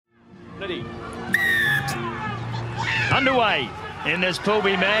Underway in this Pool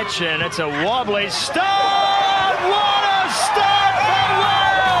B match, and it's a wobbly start. What a start for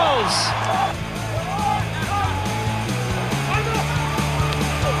Wales!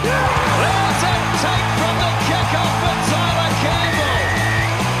 There's a take from the kick-off for Tyler Campbell.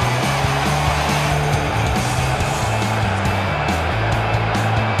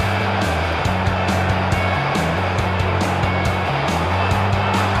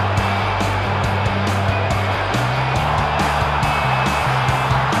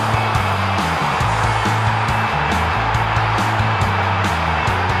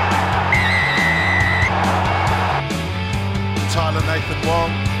 Nathan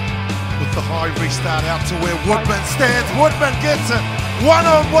Wong with the high restart out to where Woodman stands. Woodman gets it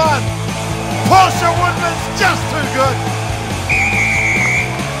one-on-one. Portia Woodman's just too good.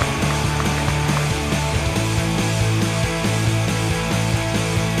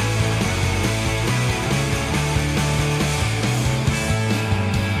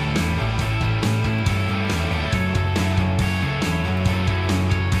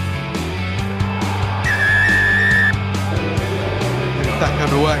 Back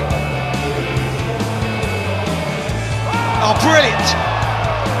underway. Oh, brilliant!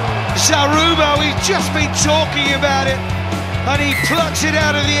 Zarubo, he's just been talking about it, and he plucks it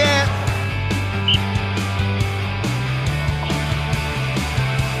out of the air.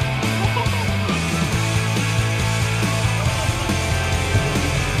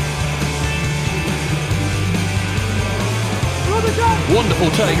 Wonderful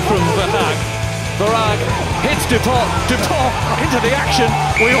take from Varag. Varag hits Dupont into the action.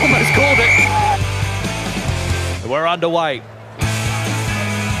 We almost called it. We're underway.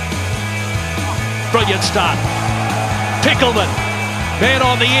 Brilliant start. Pickleman. Man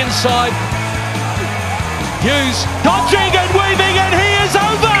on the inside. Hughes dodging and weaving, and he is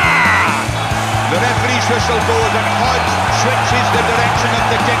over! The referee's whistle goes and Hodge switches the direction of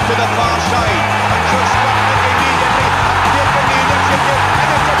the kick to the far side. And so Scotland immediately take the initiative,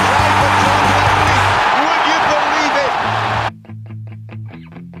 and it's a try for John Rugby. Would you believe it?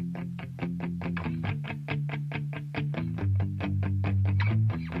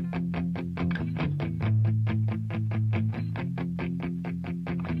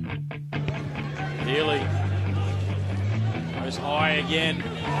 Healy goes high again.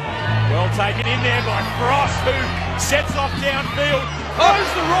 Well taken in there by Frost, who sets off downfield.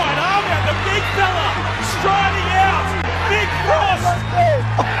 Throws the right arm out, the big fella striding out. Big Frost.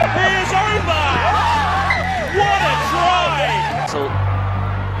 He is over. What a try.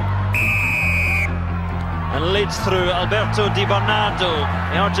 And leads through Alberto Di Bernardo,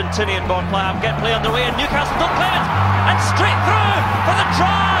 the Argentinian ball player. Get play underway, and Newcastle don't claim it. And straight through for the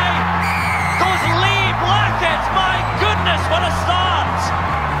try. Goes Lee Blackett. My goodness, what a start.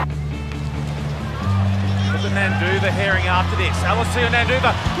 Look at Nanduva herring after this. Alicia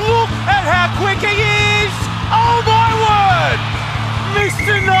Nanduva, look at how quick he is! Oh my word!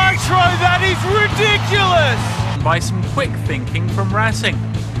 Mr. Nitro, that is ridiculous! By some quick thinking from Racing.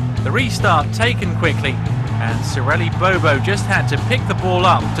 The restart taken quickly, and Cirelli Bobo just had to pick the ball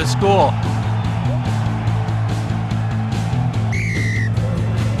up to score.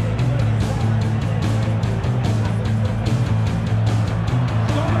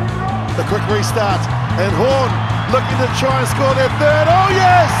 The quick restart, and Horn looking to try and score their third. Oh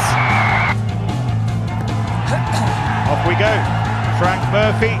yes! Off we go. Frank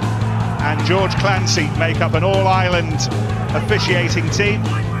Murphy and George Clancy make up an all-Ireland officiating team.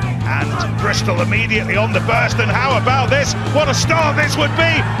 And Bristol immediately on the burst, and how about this? What a start this would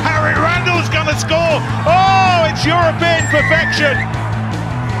be! Harry Randall's gonna score! Oh, it's European perfection!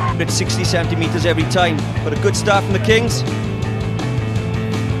 It's 60-70 metres every time, but a good start from the Kings.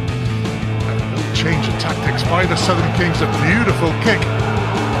 Change of tactics by the Southern Kings, a beautiful kick.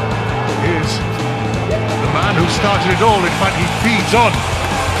 Here's the man who started it all. In fact, he feeds on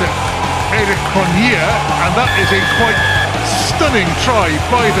to Eric Cornier, and that is a quite stunning try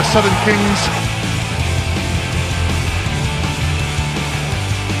by the Southern Kings.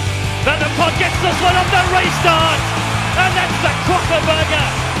 Van der Pot gets this one on the restart, and that's the Crocker burger.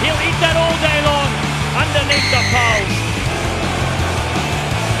 He'll eat that all day long underneath the poles.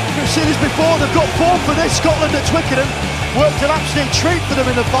 We've seen this before, they've got form for this. Scotland at Twickenham worked an absolute treat for them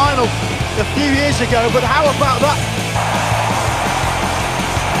in the final a few years ago, but how about that?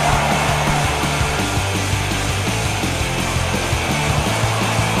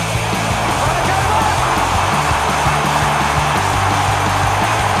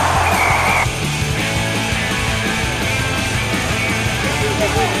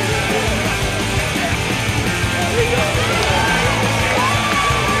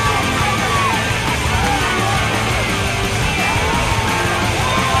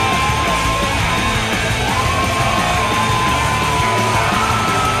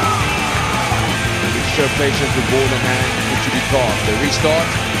 patience with ball in hand. It should be calm. The restart.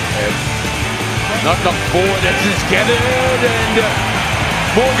 Knocked forward. It's gathered and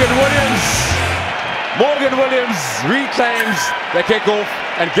Morgan Williams reclaims the kickoff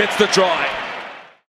and gets the try.